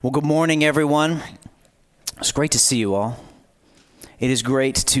Well, good morning, everyone. It's great to see you all. It is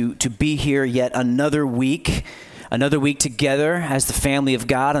great to be here yet another week together as the family of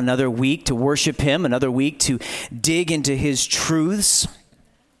God, another week to worship Him, another week to dig into His truths.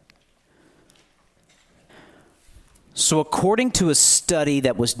 So according to a study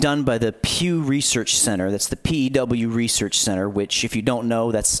that was done by the Pew Research Center, that's the PEW Research Center, which if you don't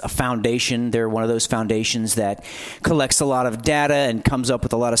know, that's a foundation. They're one of those foundations that collects a lot of data and comes up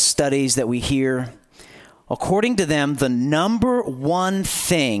with a lot of studies that we hear. According to them, the number one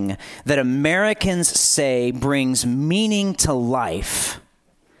thing that Americans say brings meaning to life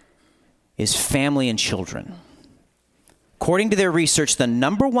is family and children. According to their research, the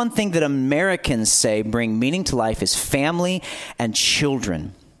number one thing that Americans say bring meaning to life is family and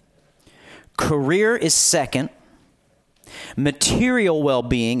children. Career is second. Material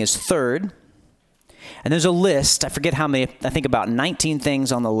well-being is third. And there's a list, I forget how many, I think about 19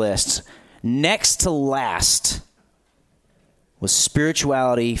 things on the list. Next to last was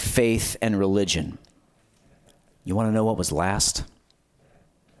spirituality, faith, and religion. You want to know what was last?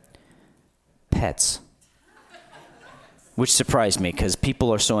 Pets. Which surprised me because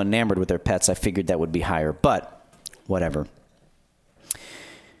people are so enamored with their pets, I figured that would be higher, but whatever.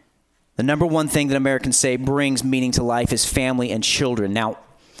 The number one thing that Americans say brings meaning to life is family and children. Now,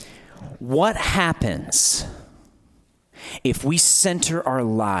 what happens if we center our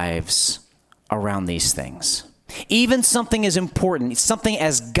lives around these things? Even something as important, something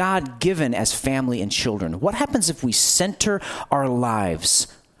as God-given as family and children. What happens if we center our lives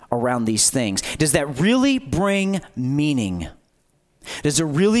around these things? Does that really bring meaning? Does it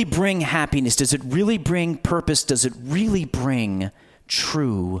really bring happiness? Does it really bring purpose? Does it really bring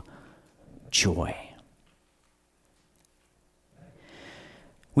true joy?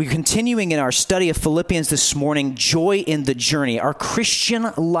 We're continuing in our study of Philippians this morning, joy in the journey. Our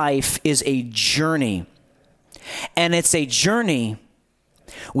Christian life is a journey, and it's a journey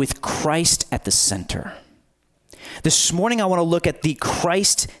with Christ at the center. This morning, I want to look at the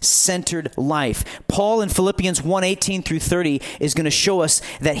Christ-centered life. Paul in Philippians 1:18 through 30 is going to show us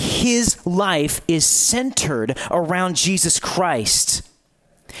that his life is centered around Jesus Christ.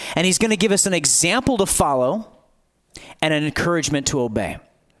 And he's going to give us an example to follow and an encouragement to obey.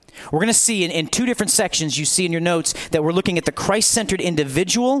 We're going to see in two different sections, you see in your notes, that we're looking at the Christ-centered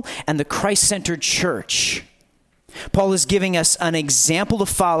individual and the Christ-centered church. Paul is giving us an example to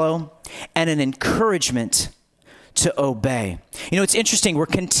follow and an encouragement to obey. You know, it's interesting. We're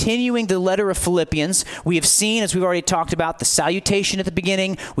continuing the letter of Philippians. We have seen, as we've already talked about, the salutation at the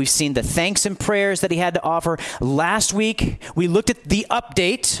beginning. We've seen the thanks and prayers that he had to offer. Last week, we looked at the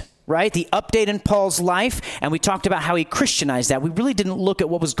update, right? The update in Paul's life, and we talked about how he Christianized that. We really didn't look at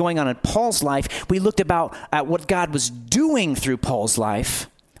what was going on in Paul's life. We looked at what God was doing through Paul's life.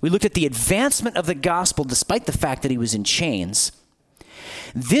 We looked at the advancement of the gospel despite the fact that he was in chains.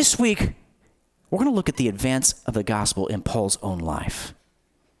 This week, we're going to look at the advance of the gospel in Paul's own life.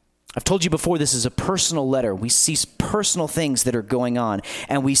 I've told you before, this is a personal letter. We see personal things that are going on,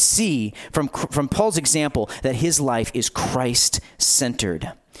 and we see from Paul's example that his life is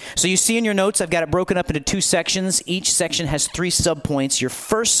Christ-centered. So you see in your notes, I've got it broken up into two sections. Each section has 3 subpoints. Your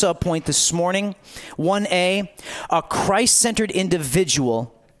first subpoint this morning, 1A, a Christ-centered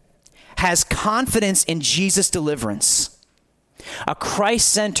individual has confidence in Jesus' deliverance. A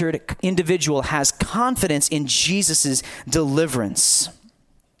Christ-centered individual has confidence in Jesus' deliverance.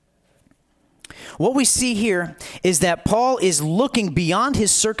 What we see here is that Paul is looking beyond his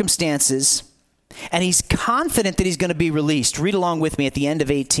circumstances, and he's confident that he's going to be released. Read along with me at the end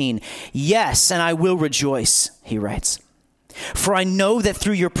of 18. Yes, and I will rejoice, he writes. For I know that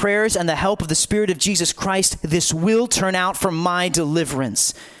through your prayers and the help of the Spirit of Jesus Christ, this will turn out for my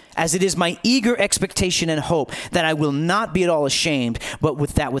deliverance, as it is my eager expectation and hope that I will not be at all ashamed, but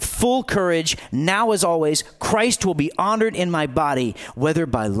with full courage, now as always, Christ will be honored in my body, whether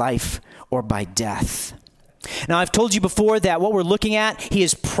by life or by death. Now, I've told you before that what we're looking at, he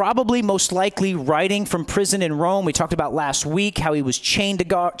is probably most likely writing from prison in Rome. We talked about last week how he was chained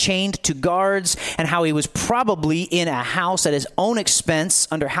to guards and how he was probably in a house at his own expense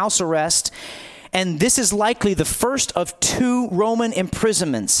under house arrest. And this is likely the first of 2 Roman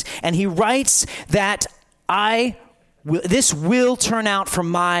imprisonments. And he writes that this will turn out for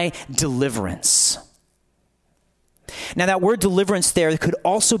my deliverance. Now, that word deliverance there could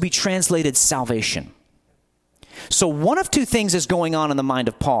also be translated salvation. So one of 2 things is going on in the mind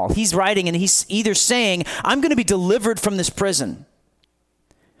of Paul. He's writing and he's either saying, I'm going to be delivered from this prison.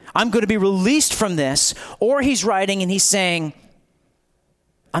 I'm going to be released from this. Or he's writing and he's saying,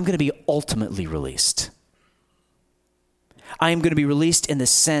 I'm going to be ultimately released. I am going to be released in the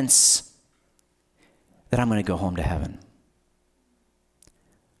sense that I'm going to go home to heaven.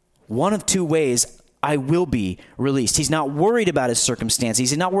 One of two ways I will be released. He's not worried about his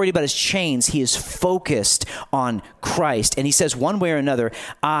circumstances. He's not worried about his chains. He is focused on Christ. And he says one way or another,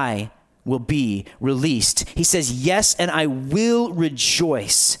 I will be released. He says, yes, and I will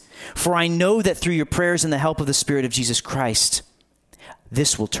rejoice, for I know that through your prayers and the help of the Spirit of Jesus Christ,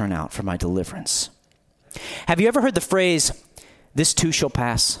 this will turn out for my deliverance. Have you ever heard the phrase, this too shall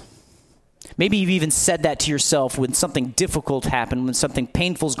pass? Maybe you've even said that to yourself when something difficult happened, when something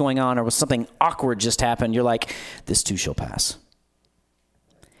painful is going on, or when something awkward just happened. You're like, this too shall pass.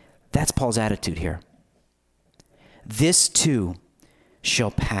 That's Paul's attitude here. This too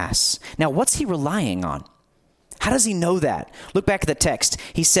shall pass. Now, what's he relying on? How does he know that? Look back at the text.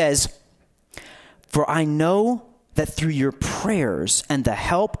 He says, for I know that through your prayers and the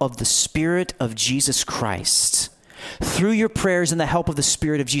help of the Spirit of Jesus Christ, through your prayers and the help of the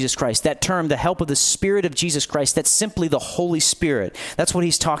Spirit of Jesus Christ. That term, the help of the Spirit of Jesus Christ, that's simply the Holy Spirit. That's what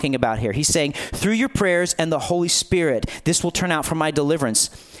he's talking about here. He's saying, through your prayers and the Holy Spirit, this will turn out for my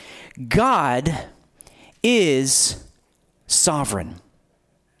deliverance. God is sovereign.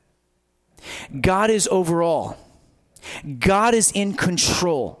 God is over all. God is in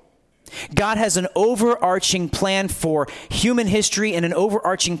control. God has an overarching plan for human history and an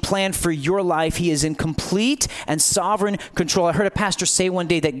overarching plan for your life. He is in complete and sovereign control. I heard a pastor say one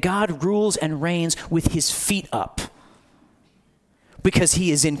day that God rules and reigns with his feet up because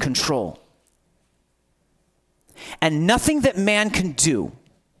he is in control. And nothing that man can do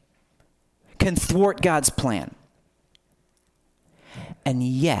can thwart God's plan. And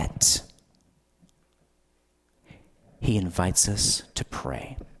yet, he invites us to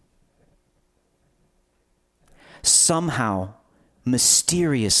pray. Somehow,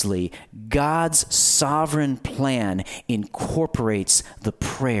 mysteriously, God's sovereign plan incorporates the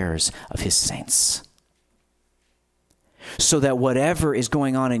prayers of his saints. So that whatever is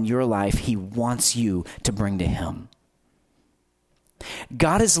going on in your life, he wants you to bring to him.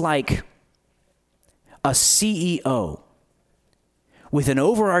 God is like a CEO with an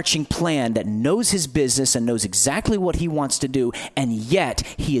overarching plan that knows his business and knows exactly what he wants to do, and yet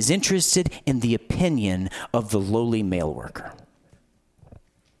he is interested in the opinion of the lowly mail worker.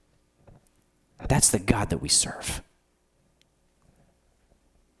 That's the God that we serve.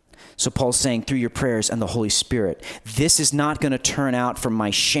 So Paul's saying, through your prayers and the Holy Spirit, this is not going to turn out for my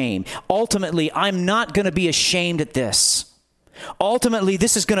shame. Ultimately, I'm not going to be ashamed at this. Ultimately,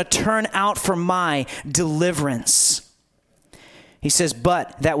 this is going to turn out for my deliverance. He says,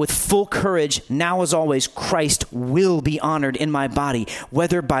 but that with full courage, now as always, Christ will be honored in my body,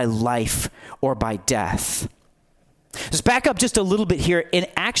 whether by life or by death. Let's back up just a little bit here. In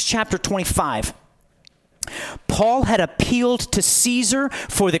Acts chapter 25, Paul had appealed to Caesar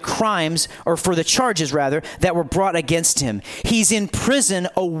for the crimes, or for the charges rather, that were brought against him. He's in prison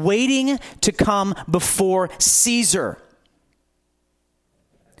awaiting to come before Caesar.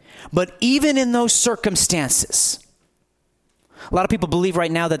 But even in those circumstances, a lot of people believe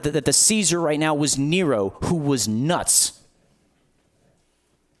right now that the Caesar right now was Nero, who was nuts.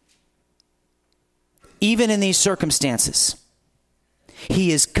 Even in these circumstances,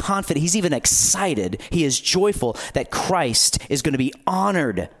 he is confident, he's even excited, he is joyful that Christ is going to be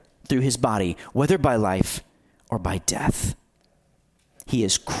honored through his body, whether by life or by death. He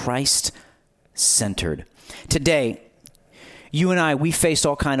is Christ-centered. Today, you and I, we face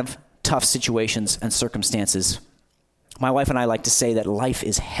all kind of tough situations and circumstances. My wife and I like to say that life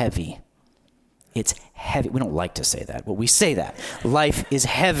is heavy. It's heavy. We don't like to say that, but we say that. Life is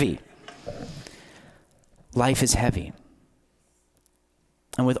heavy. Life is heavy.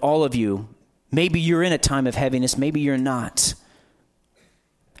 And with all of you, maybe you're in a time of heaviness, maybe you're not.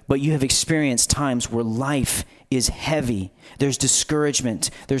 But you have experienced times where life is heavy. There's discouragement,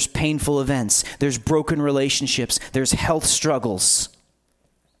 there's painful events, there's broken relationships, there's health struggles.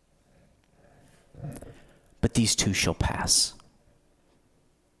 But these too shall pass.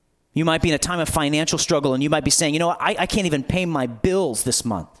 You might be in a time of financial struggle and you might be saying, you know what, I can't even pay my bills this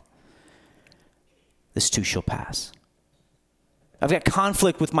month. This too shall pass. I've got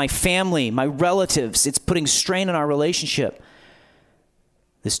conflict with my family, my relatives. It's putting strain on our relationship.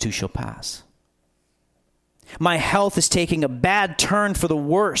 This too shall pass. My health is taking a bad turn for the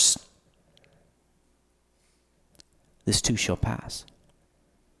worse. This too shall pass.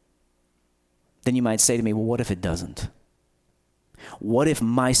 Then you might say to me, well, what if it doesn't? What if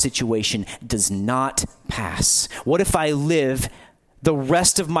my situation does not pass? What if I live the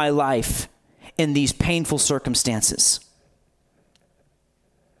rest of my life in these painful circumstances?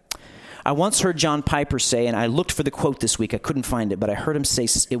 I once heard John Piper say, and I looked for the quote this week, I couldn't find it, but I heard him say,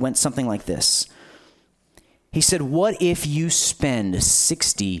 it went something like this. He said, what if you spend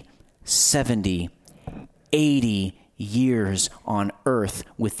 60, 70, 80 years on earth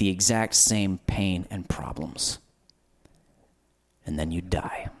with the exact same pain and problems? And then you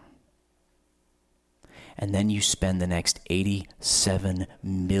die. And then you spend the next 87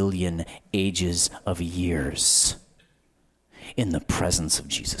 million ages of years in the presence of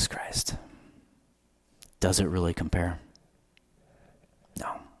Jesus Christ. Does it really compare?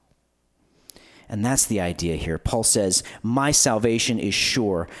 No. And that's the idea here. Paul says, my salvation is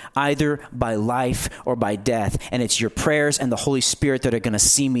sure, either by life or by death. And it's your prayers and the Holy Spirit that are going to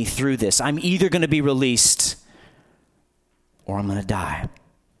see me through this. I'm either going to be released or I'm going to die.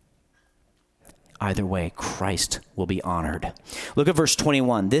 Either way, Christ will be honored. Look at verse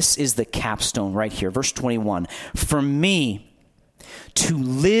 21. This is the capstone right here. Verse 21. For me, to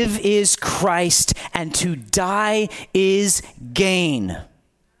live is Christ, and to die is gain.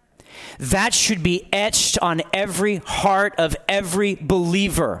 That should be etched on every heart of every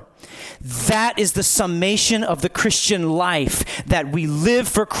believer. That is the summation of the Christian life, that we live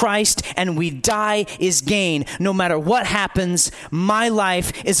for Christ and we die is gain. No matter what happens, my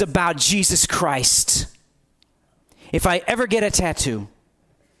life is about Jesus Christ. If I ever get a tattoo,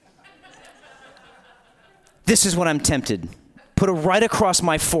 this is what I'm tempted. Put it right across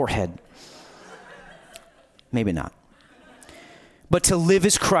my forehead. Maybe not. But to live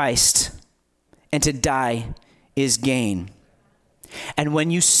is Christ, and to die is gain. And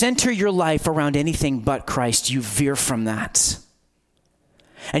when you center your life around anything but Christ, you veer from that.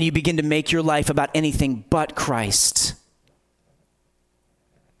 And you begin to make your life about anything but Christ.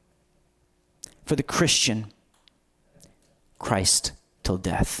 For the Christian, Christ till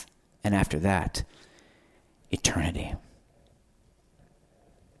death. And after that, eternity.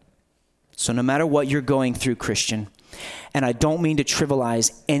 So no matter what you're going through, Christian, and I don't mean to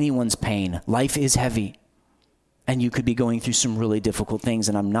trivialize anyone's pain. Life is heavy. And you could be going through some really difficult things,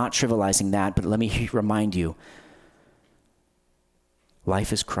 and I'm not trivializing that, but let me remind you,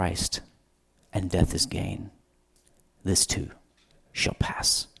 life is Christ, and death is gain. This too shall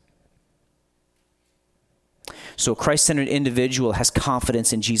pass. So a Christ-centered individual has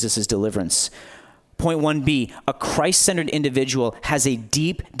confidence in Jesus' deliverance. Point 1b, a Christ-centered individual has a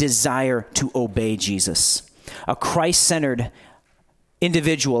deep desire to obey Jesus. A Christ-centered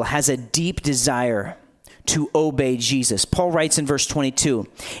individual has a deep desire to obey Jesus. Paul writes in verse 22,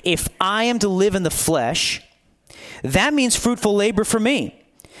 if I am to live in the flesh, that means fruitful labor for me.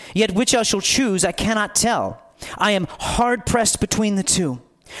 Yet which I shall choose, I cannot tell. I am hard pressed between the two.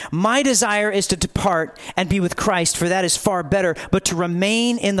 My desire is to depart and be with Christ, for that is far better, but to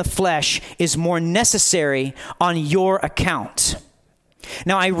remain in the flesh is more necessary on your account.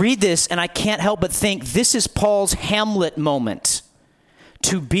 Now I read this and I can't help but think this is Paul's Hamlet moment.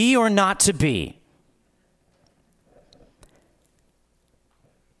 To be or not to be.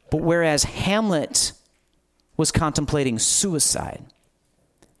 But whereas Hamlet was contemplating suicide,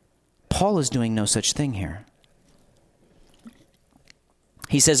 Paul is doing no such thing here.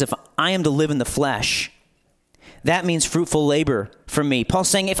 He says, if I am to live in the flesh, that means fruitful labor for me. Paul's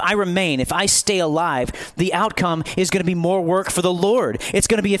saying, if I remain, if I stay alive, the outcome is going to be more work for the Lord. It's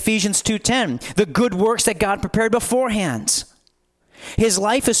going to be Ephesians 2:10, the good works that God prepared beforehand. His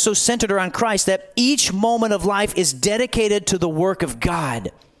life is so centered around Christ that each moment of life is dedicated to the work of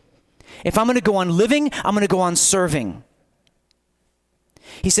God. If I'm going to go on living, I'm going to go on serving.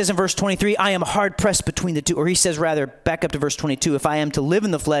 He says in verse 23, I am hard pressed between the two. Or he says rather, back up to verse 22, if I am to live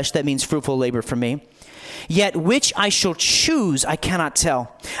in the flesh, that means fruitful labor for me. Yet which I shall choose, I cannot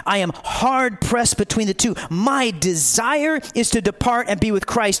tell. I am hard pressed between the two. My desire is to depart and be with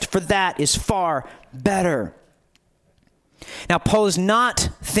Christ, for that is far better. Now, Paul is not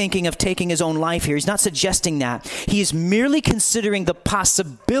thinking of taking his own life here. He's not suggesting that. He is merely considering the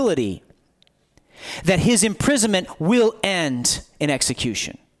possibility that his imprisonment will end in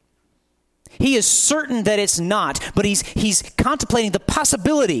execution. He is certain that it's not, but he's contemplating the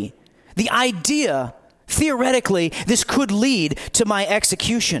possibility, the idea, theoretically, this could lead to my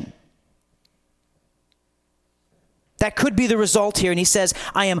execution. That could be the result here. And he says,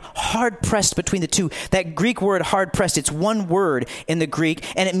 I am hard pressed between the two. That Greek word hard pressed, it's one word in the Greek,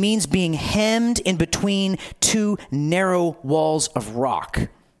 and it means being hemmed in between two narrow walls of rock.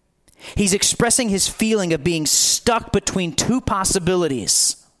 He's expressing his feeling of being stuck between two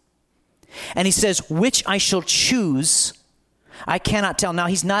possibilities. And he says, which I shall choose, I cannot tell. Now,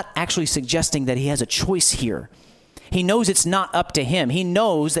 he's not actually suggesting that he has a choice here. He knows it's not up to him. He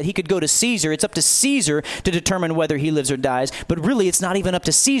knows that he could go to Caesar. It's up to Caesar to determine whether he lives or dies. But really, it's not even up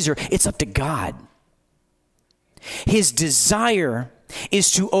to Caesar. It's up to God. His desire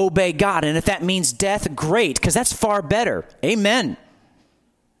is to obey God. And if that means death, great, because that's far better. Amen.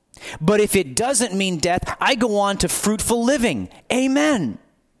 But if it doesn't mean death, I go on to fruitful living. Amen.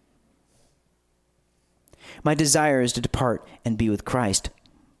 My desire is to depart and be with Christ.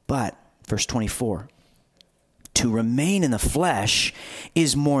 But, verse 24, to remain in the flesh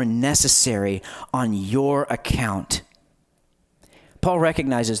is more necessary on your account. Paul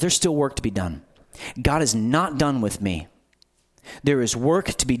recognizes there's still work to be done. God is not done with me. There is work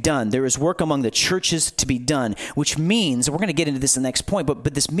to be done. There is work among the churches to be done, which means, we're going to get into this in the next point, but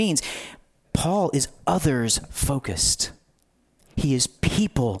this means Paul is others focused. He is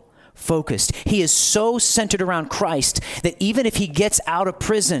people focused. He is so centered around Christ that even if he gets out of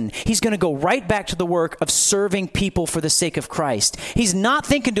prison, he's going to go right back to the work of serving people for the sake of Christ. He's not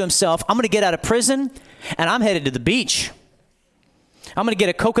thinking to himself, I'm going to get out of prison and I'm headed to the beach. I'm going to get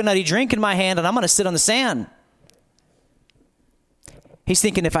a coconutty drink in my hand and I'm going to sit on the sand. He's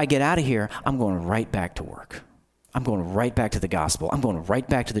thinking, if I get out of here, I'm going right back to work. I'm going right back to the gospel. I'm going right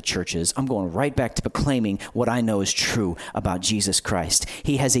back to the churches. I'm going right back to proclaiming what I know is true about Jesus Christ.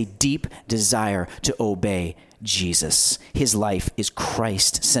 He has a deep desire to obey Jesus. His life is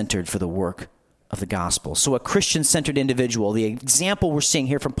Christ-centered for the work of the gospel. So a Christian-centered individual, the example we're seeing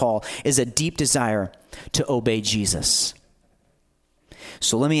here from Paul, is a deep desire to obey Jesus.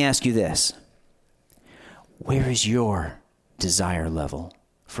 So let me ask you this. Where is your desire level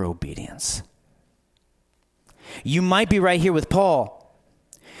for obedience? You might be right here with Paul.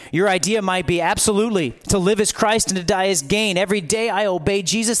 Your idea might be absolutely to live as Christ and to die as gain. Every day I obey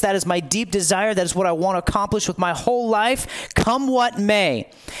Jesus. That is my deep desire. That is what I want to accomplish with my whole life, come what may.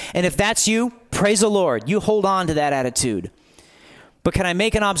 And if that's you, praise the Lord. You hold on to that attitude. But can I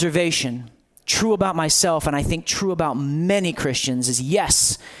make an observation? True about myself, and I think true about many Christians, is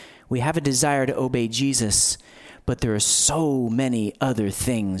yes, we have a desire to obey Jesus, but there are so many other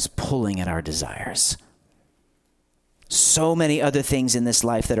things pulling at our desires. So many other things in this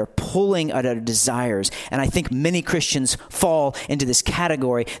life that are pulling at our desires. And I think many Christians fall into this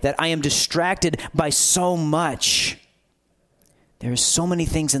category that I am distracted by so much. There are so many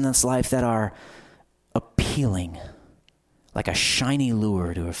things in this life that are appealing, like a shiny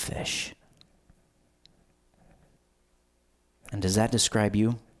lure to a fish. And does that describe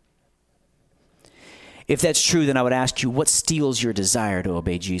you? If that's true, then I would ask you, what steals your desire to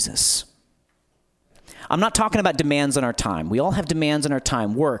obey Jesus? I'm not talking about demands on our time. We all have demands on our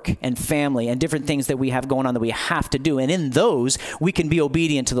time, work and family and different things that we have going on that we have to do. And in those, we can be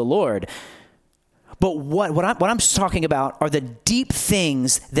obedient to the Lord. But what I'm talking about are the deep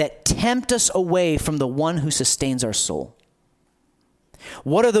things that tempt us away from the one who sustains our soul.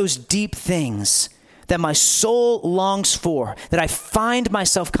 What are those deep things that my soul longs for, that I find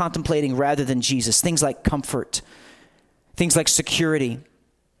myself contemplating rather than Jesus? Things like comfort, things like security,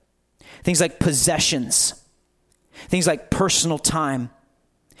 things like possessions, things like personal time,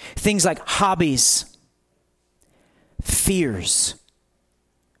 things like hobbies, fears,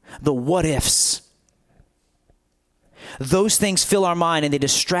 the what ifs. Those things fill our mind and they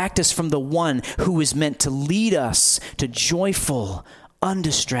distract us from the one who is meant to lead us to joyful,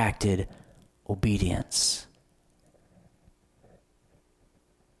 undistracted obedience.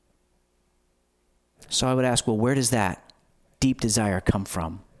 So I would ask, well, where does that deep desire come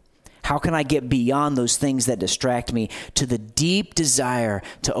from? How can I get beyond those things that distract me to the deep desire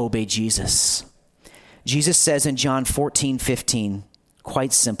to obey Jesus? Jesus says in John 14:15,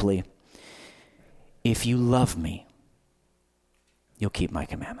 quite simply, if you love me, you'll keep my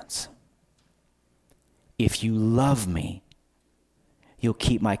commandments. If you love me, you'll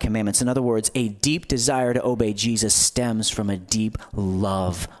keep my commandments. In other words, a deep desire to obey Jesus stems from a deep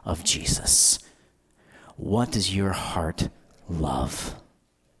love of Jesus. What does your heart love?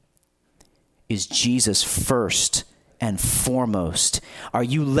 Is Jesus first and foremost? Are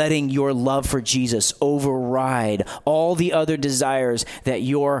you letting your love for Jesus override all the other desires that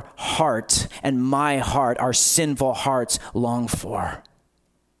your heart and my heart, our sinful hearts, long for?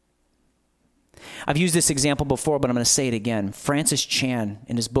 I've used this example before, but I'm going to say it again. Francis Chan,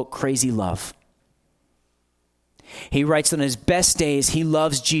 in his book, Crazy Love, he writes that on his best days, he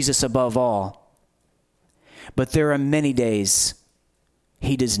loves Jesus above all. But there are many days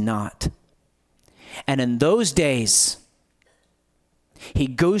he does not. And in those days, he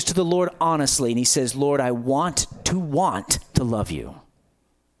goes to the Lord honestly and he says, Lord, I want to love you,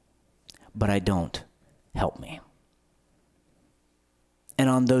 but I don't. Help me. And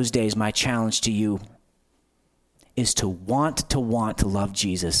on those days, my challenge to you is to want to love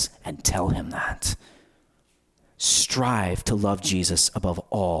Jesus and tell him that. Strive to love Jesus above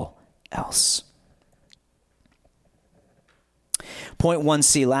all else. Point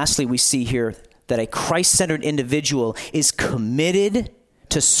 1C, lastly, we see here that a Christ-centered individual is committed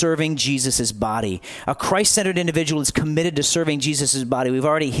to serving Jesus' body. A Christ-centered individual is committed to serving Jesus' body. We've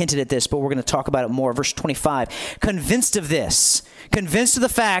already hinted at this, but we're going to talk about it more. Verse 25, convinced of this, convinced of the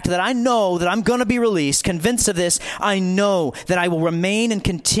fact that I know that I'm going to be released, convinced of this, I know that I will remain and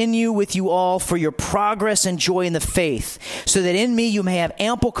continue with you all for your progress and joy in the faith, so that in me you may have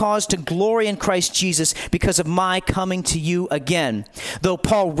ample cause to glory in Christ Jesus because of my coming to you again. Though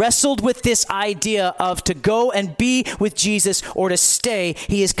Paul wrestled with this idea of to go and be with Jesus or to stay,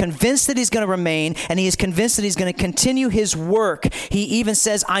 he is convinced that he's going to remain, and he is convinced that he's going to continue his work. He even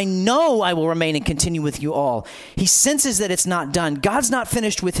says, I know I will remain and continue with you all. He senses that it's not done. God's not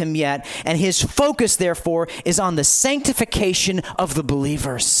finished with him yet, and his focus, therefore, is on the sanctification of the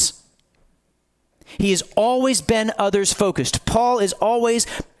believers. He has always been others focused. Paul is always,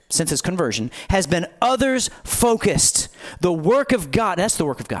 since his conversion, has been others focused. The work of God, that's the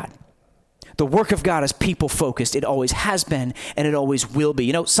work of God. The work of God is people-focused. It always has been, and it always will be.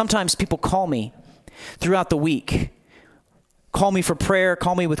 You know, sometimes people call me throughout the week, call me for prayer,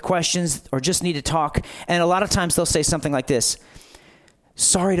 call me with questions, or just need to talk. And a lot of times they'll say something like this,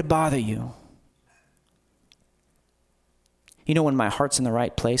 sorry to bother you. You know, when my heart's in the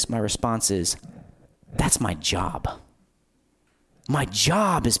right place, my response is, that's my job. My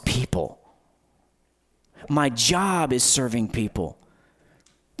job is people. My job is serving people.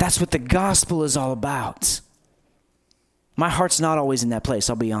 That's what the gospel is all about. My heart's not always in that place,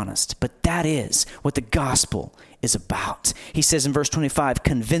 I'll be honest. But that is what the gospel is about. He says in verse 25,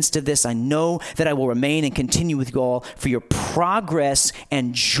 convinced of this, I know that I will remain and continue with you all for your progress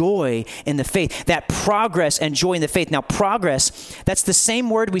and joy in the faith. That progress and joy in the faith. Now, progress, that's the same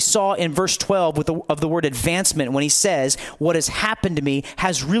word we saw in verse 12 of the word advancement when he says, what has happened to me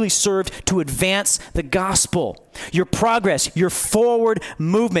has really served to advance the gospel. Your progress, your forward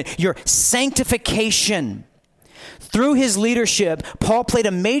movement, your sanctification. Through his leadership, Paul played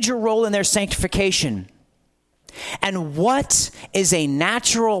a major role in their sanctification. And what is a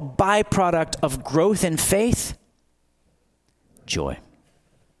natural byproduct of growth in faith? Joy.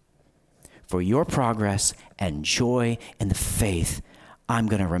 For your progress and joy in the faith, I'm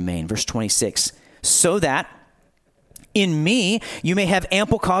going to remain. Verse 26, so that in me you may have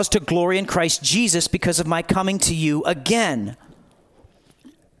ample cause to glory in Christ Jesus because of my coming to you again.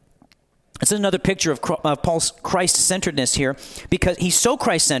 It's another picture of Paul's Christ-centeredness here, because he's so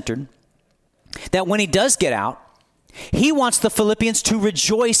Christ-centered that when he does get out, he wants the Philippians to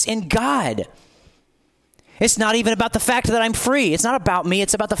rejoice in God. It's not even about the fact that I'm free. It's not about me.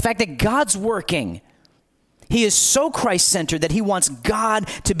 It's about the fact that God's working. He is so Christ-centered that he wants God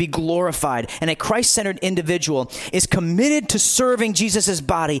to be glorified. And a Christ-centered individual is committed to serving Jesus'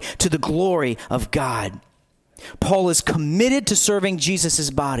 body to the glory of God. Paul is committed to serving Jesus'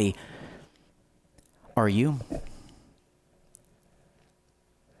 body. Are you?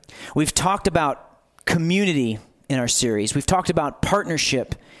 We've talked about community in our series. We've talked about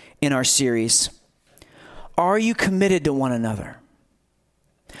partnership in our series. Are you committed to one another?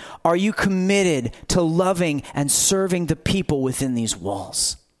 Are you committed to loving and serving the people within these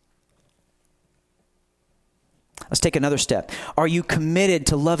walls? Let's take another step. Are you committed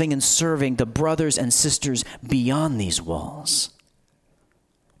to loving and serving the brothers and sisters beyond these walls?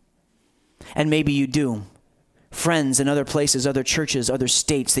 And maybe you do. Friends in other places, other churches, other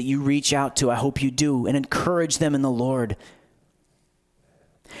states that you reach out to, I hope you do, and encourage them in the Lord.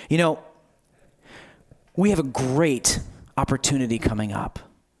 You know, we have a great opportunity coming up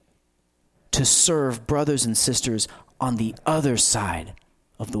to serve brothers and sisters on the other side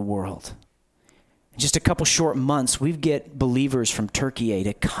of the world. In just a couple short months, we get believers from Turkey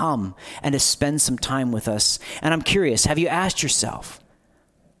to come and to spend some time with us. And I'm curious, have you asked yourself,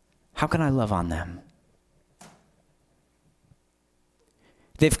 how can I love on them?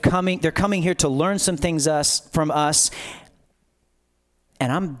 They're coming here to learn some things from us,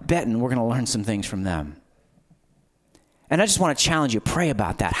 and I'm betting we're going to learn some things from them. And I just want to challenge you, pray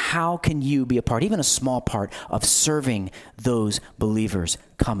about that. How can you be a part, even a small part, of serving those believers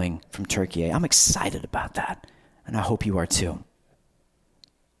coming from Turkey? I'm excited about that, and I hope you are too.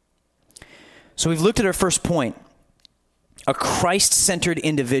 So we've looked at our first point, a Christ-centered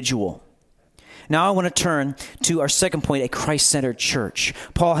individual. Now I want to turn to our second point, a Christ-centered church.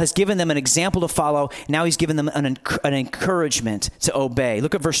 Paul has given them an example to follow. Now he's given them an encouragement to obey.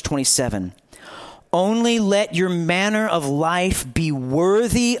 Look at verse 27. Only let your manner of life be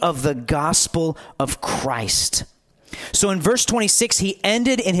worthy of the gospel of Christ, So in verse 26, he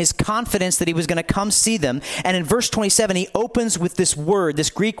ended in his confidence that he was going to come see them. And in verse 27, he opens with this word, this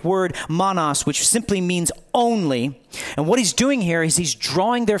Greek word monos, which simply means only. And what he's doing here is he's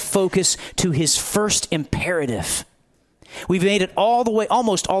drawing their focus to his first imperative. We've made it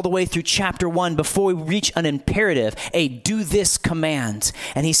almost all the way through chapter 1 before we reach an imperative, a do this command.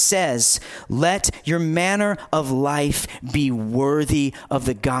 And he says, let your manner of life be worthy of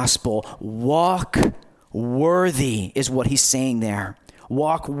the gospel. Walk worthy is what he's saying there.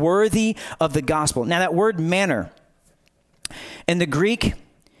 Walk worthy of the gospel. Now that word manner, in the Greek,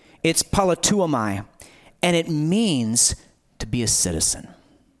 it's politeuomai, and it means to be a citizen.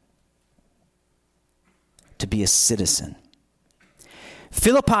 To be a citizen.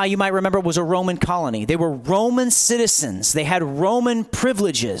 Philippi, you might remember, was a Roman colony. They were Roman citizens. They had Roman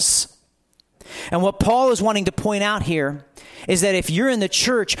privileges. And what Paul is wanting to point out here is that if you're in the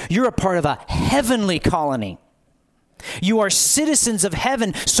church, you're a part of a heavenly colony. You are citizens of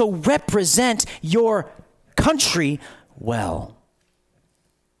heaven, so represent your country well.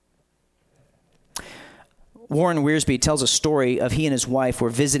 Warren Wiersbe tells a story of he and his wife were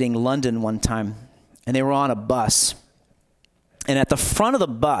visiting London one time, and they were on a bus. And at the front of the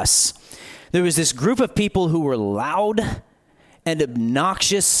bus, there was this group of people who were loud and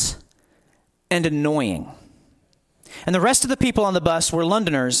obnoxious and annoying. And the rest of the people on the bus were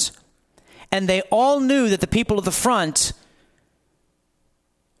Londoners, and they all knew that the people at the front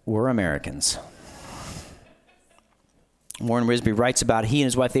were Americans. Warren Wiersbe writes about he and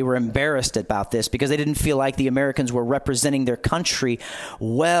his wife, they were embarrassed about this because they didn't feel like the Americans were representing their country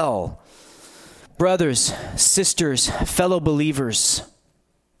well. Brothers, sisters, fellow believers,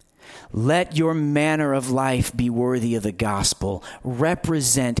 let your manner of life be worthy of the gospel.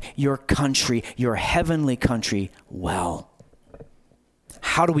 Represent your country, your heavenly country, well.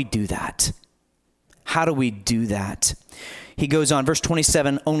 How do we do that? How do we do that? He goes on, verse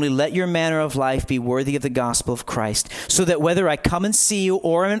 27, only let your manner of life be worthy of the gospel of Christ, so that whether I come and see you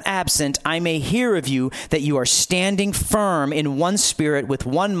or am absent, I may hear of you that you are standing firm in one spirit with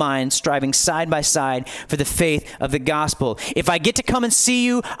one mind, striving side by side for the faith of the gospel. If I get to come and see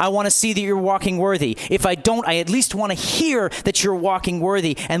you, I want to see that you're walking worthy. If I don't, I at least want to hear that you're walking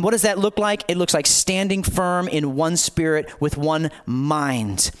worthy. And what does that look like? It looks like standing firm in one spirit with one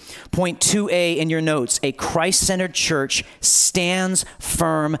mind. Point 2a in your notes, a Christ-centered church stands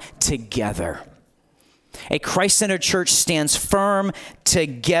firm together. A Christ-centered church stands firm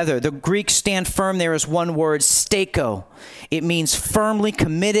together. The Greek stand firm there is one word, steko. It means firmly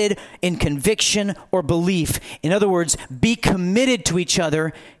committed in conviction or belief. In other words, be committed to each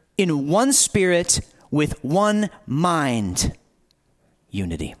other in one spirit with one mind.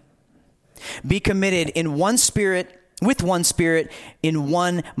 Unity. Be committed in one spirit with one spirit in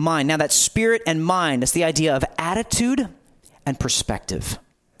one mind. Now that spirit and mind, that's the idea of attitude and perspective.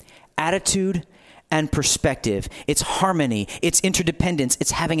 Attitude and perspective. It's harmony. It's interdependence. It's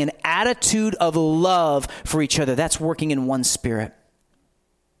having an attitude of love for each other. That's working in one spirit.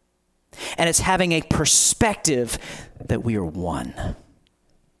 And it's having a perspective that we are one.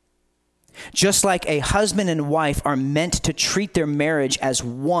 Just like a husband and wife are meant to treat their marriage as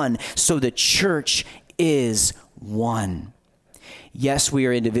one, so the church is one. Yes, we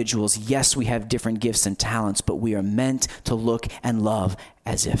are individuals. Yes, we have different gifts and talents, but we are meant to look and love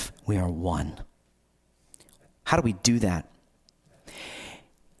as if we are one. How do we do that?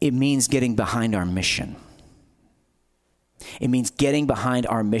 It means getting behind our mission. It means getting behind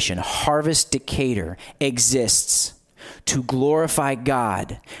our mission. Harvest Decatur exists to glorify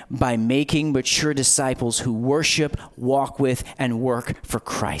God by making mature disciples who worship, walk with, and work for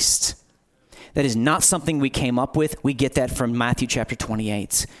Christ. That is not something we came up with. We get that from Matthew chapter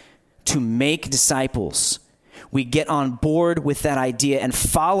 28. To make disciples. We get on board with that idea, and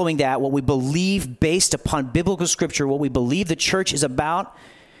following that, what we believe based upon biblical scripture, what we believe the church is about,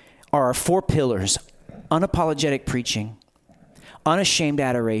 are our 4 pillars: unapologetic preaching, unashamed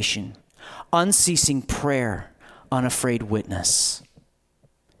adoration, unceasing prayer, unafraid witness.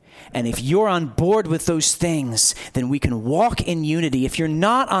 And if you're on board with those things, then we can walk in unity. If you're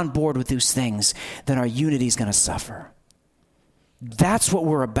not on board with those things, then our unity is going to suffer. That's what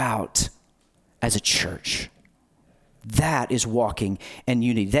we're about as a church. That is walking in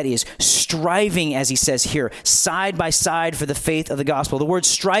unity. That is striving, as he says here, side by side for the faith of the gospel. The word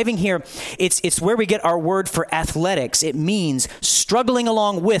striving here, it's where we get our word for athletics. It means struggling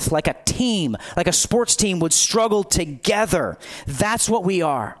along with, like a team, like a sports team would struggle together. That's what we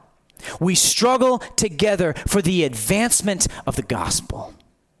are. We struggle together for the advancement of the gospel.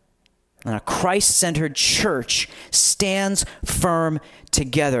 And a Christ-centered church stands firm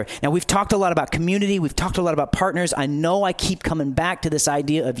together. Now, we've talked a lot about community. We've talked a lot about partners. I know I keep coming back to this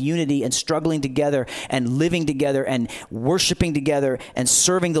idea of unity and struggling together and living together and worshiping together and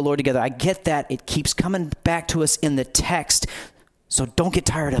serving the Lord together. I get that. It keeps coming back to us in the text. So don't get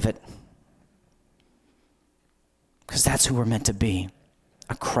tired of it. Because that's who we're meant to be.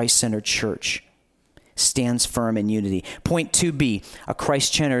 A Christ-centered church stands firm in unity. Point 2b, a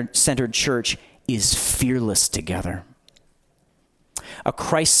Christ-centered church is fearless together. A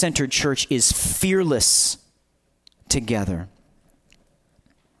Christ-centered church is fearless together.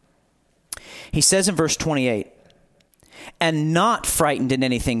 He says in verse 28, and not frightened in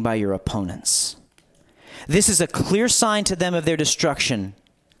anything by your opponents. This is a clear sign to them of their destruction,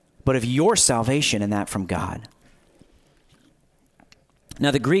 but of your salvation, and that from God. Now,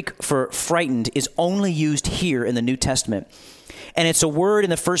 the Greek for frightened is only used here in the New Testament. And it's a word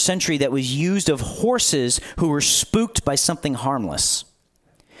in the first century that was used of horses who were spooked by something harmless.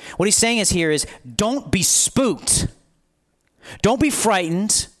 What he's saying is don't be spooked. Don't be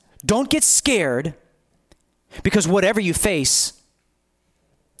frightened. Don't get scared, because whatever you face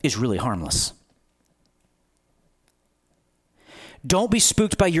is really harmless. Don't be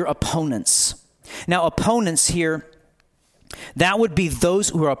spooked by your opponents. Now, opponents here, that would be those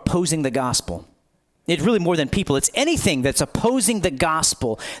who are opposing the gospel. It's really more than people. It's anything that's opposing the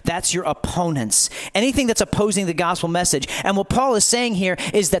gospel. That's your opponents. Anything that's opposing the gospel message. And what Paul is saying here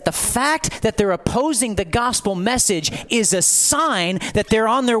is that the fact that they're opposing the gospel message is a sign that they're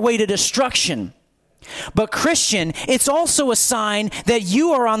on their way to destruction. But Christian, it's also a sign that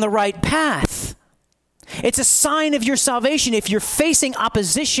you are on the right path. It's a sign of your salvation. If you're facing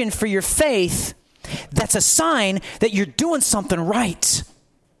opposition for your faith, that's a sign that you're doing something right.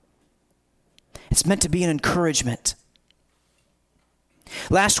 It's meant to be an encouragement.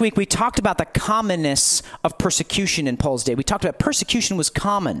 Last week, we talked about the commonness of persecution in Paul's day. We talked about persecution was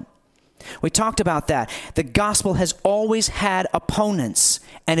common. We talked about that. The gospel has always had opponents,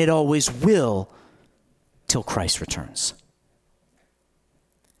 and it always will till Christ returns.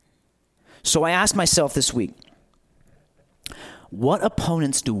 So I asked myself this week, what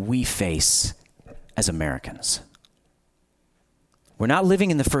opponents do we face as Americans? We're not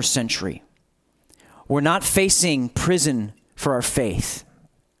living in the first century. We're not facing prison for our faith.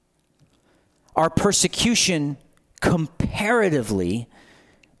 Our persecution comparatively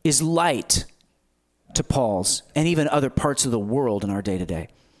is light to Paul's and even other parts of the world in our day-to-day.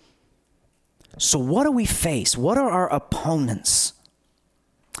 So what do we face? What are our opponents?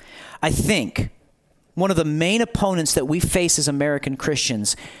 I think one of the main opponents that we face as American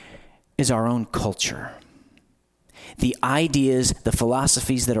Christians is our own culture. The ideas, the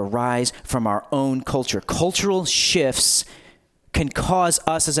philosophies that arise from our own culture. Cultural shifts can cause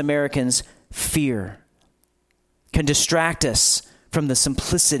us as Americans fear, can distract us from the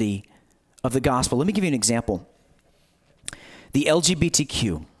simplicity of the gospel. Let me give you an example. The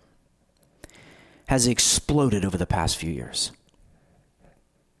LGBTQ has exploded over the past few years.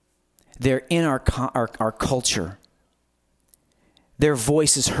 They're in our culture. Their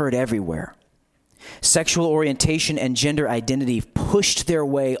voice is heard everywhere. Sexual orientation and gender identity pushed their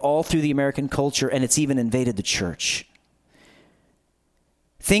way all through the American culture, and it's even invaded the church.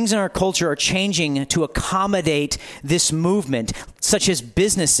 Things in our culture are changing to accommodate this movement, such as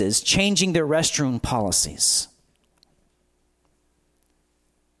businesses changing their restroom policies.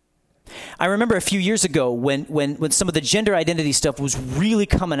 I remember a few years ago when some of the gender identity stuff was really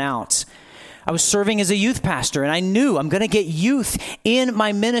coming out. I was serving as a youth pastor, and I knew I'm going to get youth in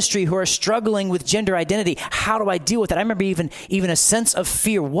my ministry who are struggling with gender identity. How do I deal with it? I remember even a sense of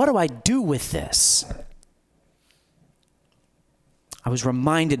fear. What do I do with this? I was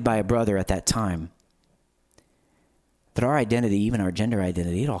reminded by a brother at that time that our identity, even our gender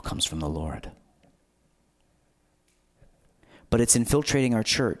identity, it all comes from the Lord. But it's infiltrating our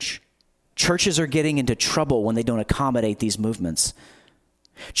church. Churches are getting into trouble when they don't accommodate these movements.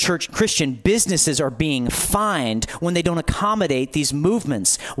 Christian businesses are being fined when they don't accommodate these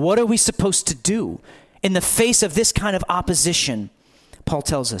movements. What are we supposed to do in the face of this kind of opposition? Paul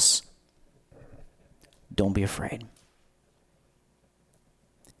tells us, don't be afraid.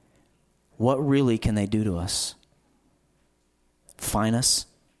 What really can they do to us? Fine us?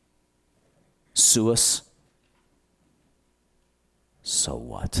 Sue us? So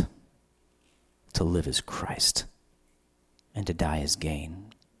what? To live is Christ, and to die is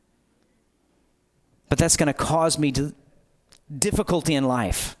gain. But that's going to cause me difficulty in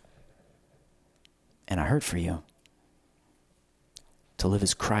life. And I heard for you. To live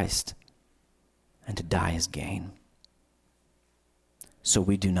is Christ, and to die is gain. so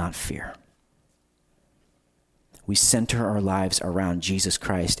we do not fear. We center our lives around Jesus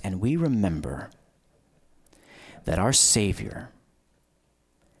Christ, and we remember that our Savior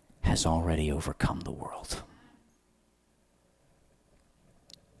has already overcome the world.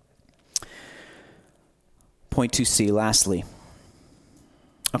 Point 2C, lastly,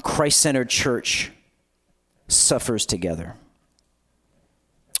 a Christ-centered church suffers together.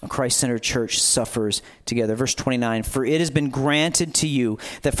 A Christ-centered church suffers together. Verse 29, for it has been granted to you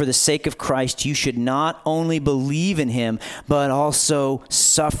that for the sake of Christ you should not only believe in him, but also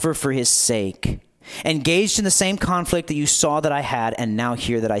suffer for his sake. Engaged in the same conflict that you saw that I had and now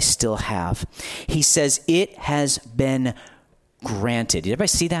hear that I still have. He says it has been granted. Did everybody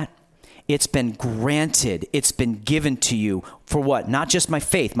see that? It's been granted. It's been given to you. For what? Not just my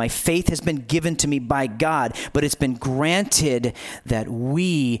faith. My faith has been given to me by God, but it's been granted that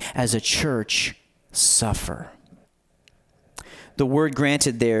we as a church suffer. The word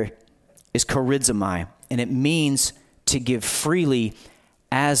granted there is charizomai, and it means to give freely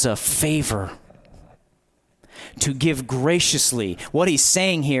as a favor. To give graciously. What he's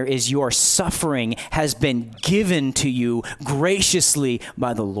saying here is your suffering has been given to you graciously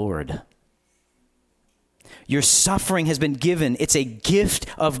by the Lord. Your suffering has been given. It's a gift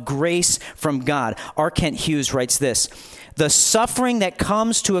of grace from God. R. Kent Hughes writes this: the suffering that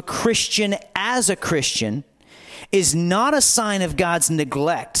comes to a Christian as a Christian is not a sign of God's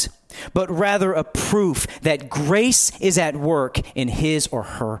neglect, but rather a proof that grace is at work in his or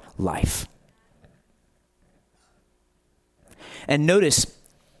her life. And notice,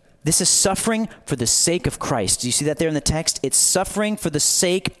 this is suffering for the sake of Christ. Do you see that there in the text? It's suffering for the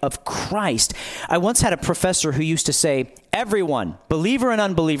sake of Christ. I once had a professor who used to say, everyone, believer and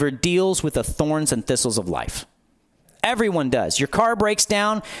unbeliever, deals with the thorns and thistles of life. Everyone does. Your car breaks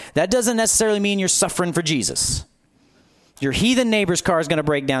down. That doesn't necessarily mean you're suffering for Jesus. Your heathen neighbor's car is going to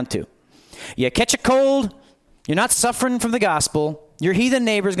break down too. You catch a cold, you're not suffering from the gospel. Your heathen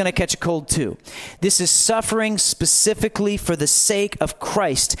neighbor is going to catch a cold too. This is suffering specifically for the sake of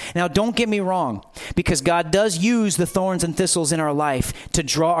Christ. Now, don't get me wrong, because God does use the thorns and thistles in our life to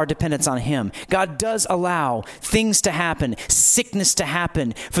draw our dependence on him. God does allow things to happen, sickness to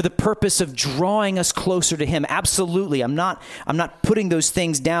happen, for the purpose of drawing us closer to him. Absolutely. I'm not putting those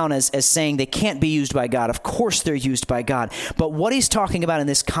things down as saying they can't be used by God. Of course they're used by God. But what he's talking about in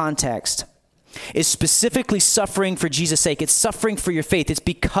this context is specifically suffering for Jesus' sake. It's suffering for your faith. It's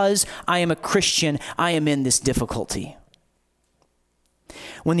because I am a Christian, I am in this difficulty.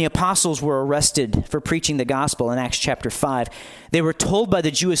 When the apostles were arrested for preaching the gospel in Acts chapter 5, they were told by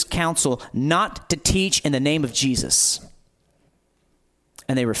the Jewish council not to teach in the name of Jesus.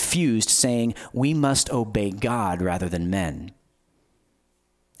 And they refused, saying, we must obey God rather than men.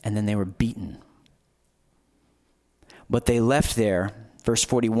 And then they were beaten. But they left there. Verse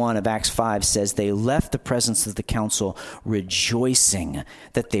 41 of Acts 5 says, they left the presence of the council rejoicing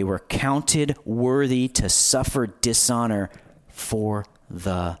that they were counted worthy to suffer dishonor for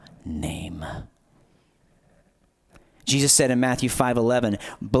the name. Jesus said in Matthew 5:11,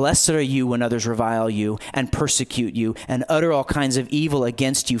 blessed are you when others revile you and persecute you and utter all kinds of evil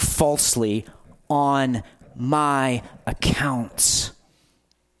against you falsely on my account.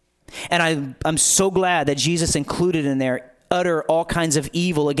 And I'm so glad that Jesus included in there, utter all kinds of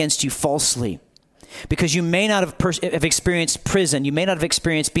evil against you falsely. Because you may not have experienced prison, you may not have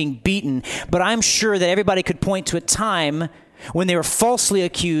experienced being beaten, but I'm sure that everybody could point to a time when they were falsely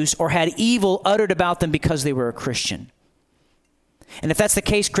accused or had evil uttered about them because they were a Christian. And if that's the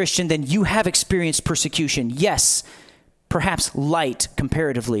case, Christian, then you have experienced persecution. Yes, perhaps light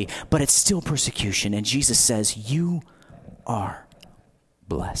comparatively, but it's still persecution. And Jesus says, you are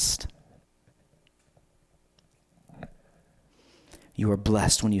blessed. You are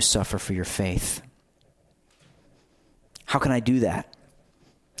blessed when you suffer for your faith. How can I do that?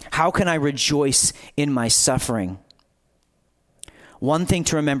 How can I rejoice in my suffering? One thing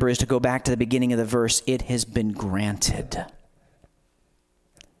to remember is to go back to the beginning of the verse. It has been granted.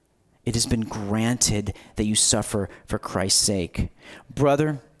 It has been granted that you suffer for Christ's sake.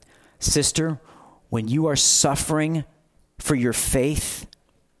 Brother, sister, when you are suffering for your faith,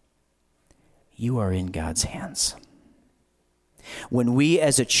 you are in God's hands. When we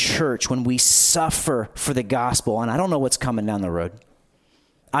as a church, when we suffer for the gospel, and I don't know what's coming down the road.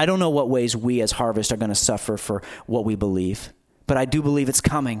 I don't know what ways we as Harvest are going to suffer for what we believe, but I do believe it's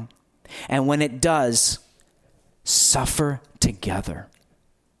coming. And when it does, suffer together.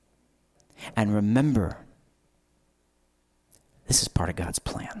 And remember, this is part of God's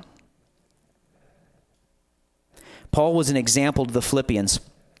plan. Paul was an example to the Philippians.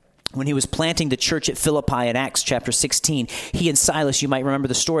 When he was planting the church at Philippi in Acts chapter 16, he and Silas, you might remember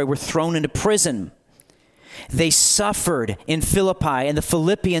the story, were thrown into prison. They suffered in Philippi, and the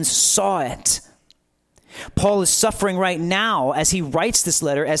Philippians saw it. Paul is suffering right now as he writes this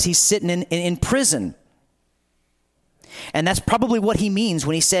letter, as he's sitting in prison. And that's probably what he means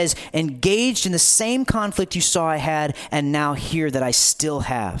when he says, engaged in the same conflict you saw I had, and now hear that I still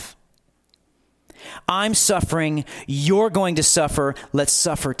have. I'm suffering, you're going to suffer, let's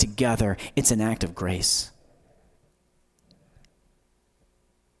suffer together. It's an act of grace.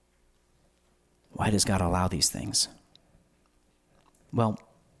 Why does God allow these things? Well,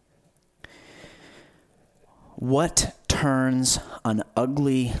 what turns an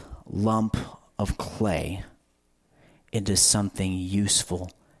ugly lump of clay into something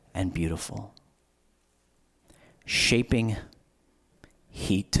useful and beautiful? Shaping,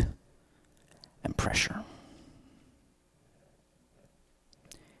 heat, and pressure.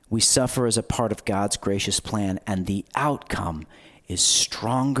 We suffer as a part of God's gracious plan, and the outcome is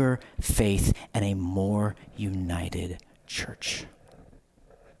stronger faith and a more united church.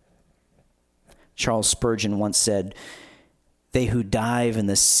 Charles Spurgeon once said, "They who dive in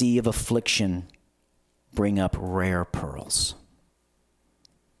the sea of affliction bring up rare pearls."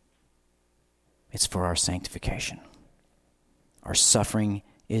 It's for our sanctification. Our suffering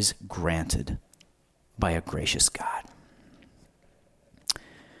is granted by a gracious God.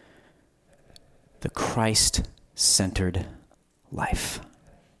 The Christ-centered life.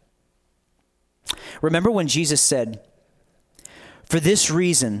 Remember when Jesus said, "For this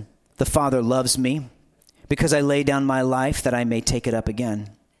reason the Father loves me, because I lay down my life that I may take it up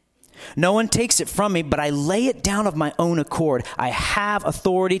again. No one takes it from me, but I lay it down of my own accord. I have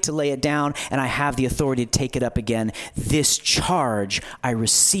authority to lay it down, and I have the authority to take it up again. This charge I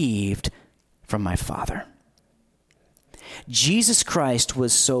received from my Father." Jesus Christ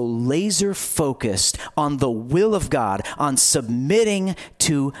was so laser focused on the will of God, on submitting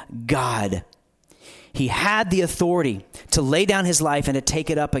to God. He had the authority to lay down his life and to take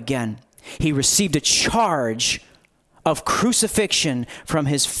it up again. He received a charge of crucifixion from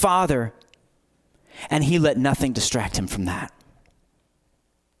his Father, and he let nothing distract him from that.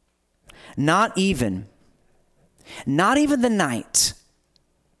 Not even the night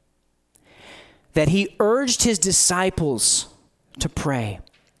that he urged his disciples to pray,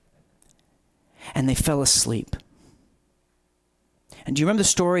 and they fell asleep. And do you remember the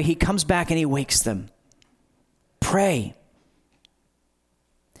story? He comes back and he wakes them. Pray.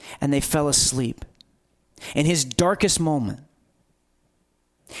 And they fell asleep. In his darkest moment,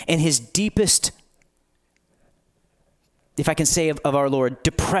 in his deepest, if I can say of our Lord,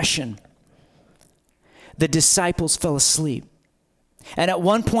 depression, the disciples fell asleep. And at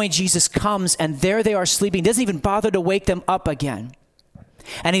one point, Jesus comes, and there they are sleeping. Doesn't even bother to wake them up again.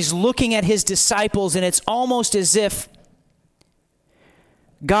 And he's looking at his disciples, and it's almost as if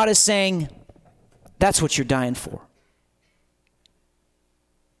God is saying, that's what you're dying for.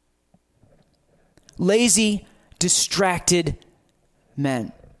 Lazy, distracted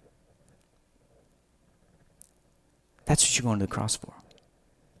men. That's what you're going to the cross for.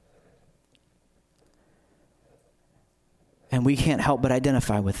 And we can't help but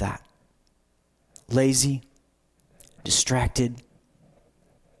identify with that. Lazy, distracted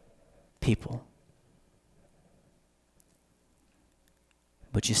people.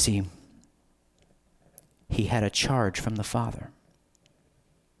 But you see, he had a charge from the Father.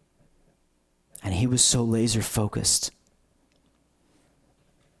 And he was so laser focused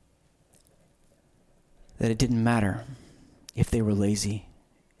that it didn't matter if they were lazy,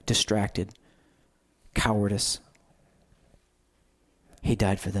 distracted, cowardice. He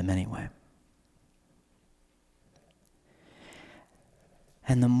died for them anyway.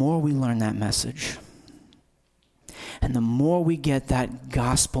 And the more we learn that message, and the more we get that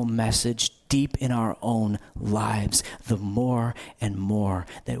gospel message deep in our own lives, the more and more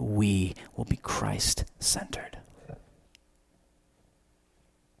that we will be Christ-centered.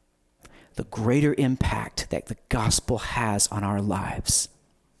 The greater impact that the gospel has on our lives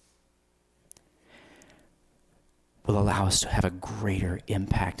will allow us to have a greater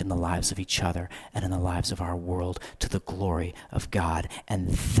impact in the lives of each other and in the lives of our world to the glory of God. And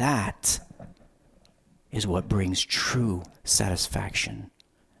that is what brings true satisfaction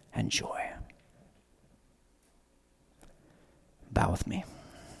and joy. Bow with me.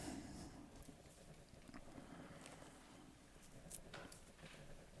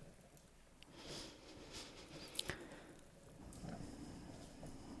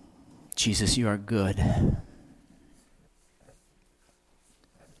 Jesus, you are good.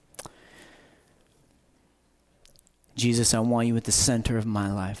 Jesus, I want you at the center of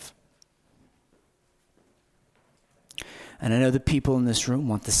my life. And I know the people in this room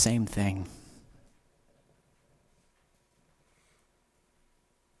want the same thing.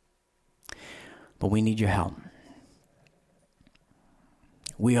 But we need your help.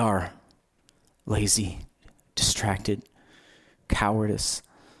 We are lazy, distracted, cowardice.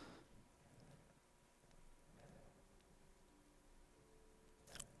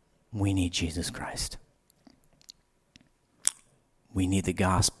 We need Jesus Christ. We need the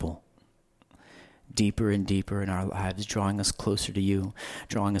gospel deeper and deeper in our lives, drawing us closer to you,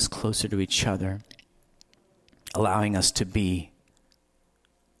 drawing us closer to each other, allowing us to be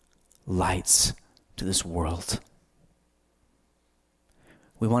lights to this world.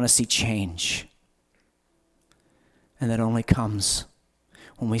 We want to see change. And that only comes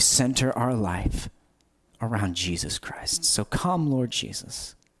when we center our life around Jesus Christ. So come, Lord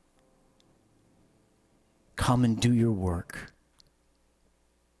Jesus. Come and do your work.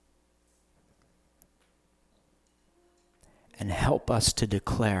 And help us to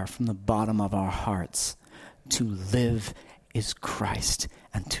declare from the bottom of our hearts, to live is Christ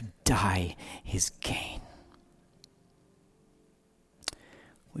and to die is gain.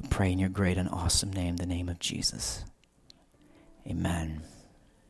 We pray in your great and awesome name, the name of Jesus. Amen.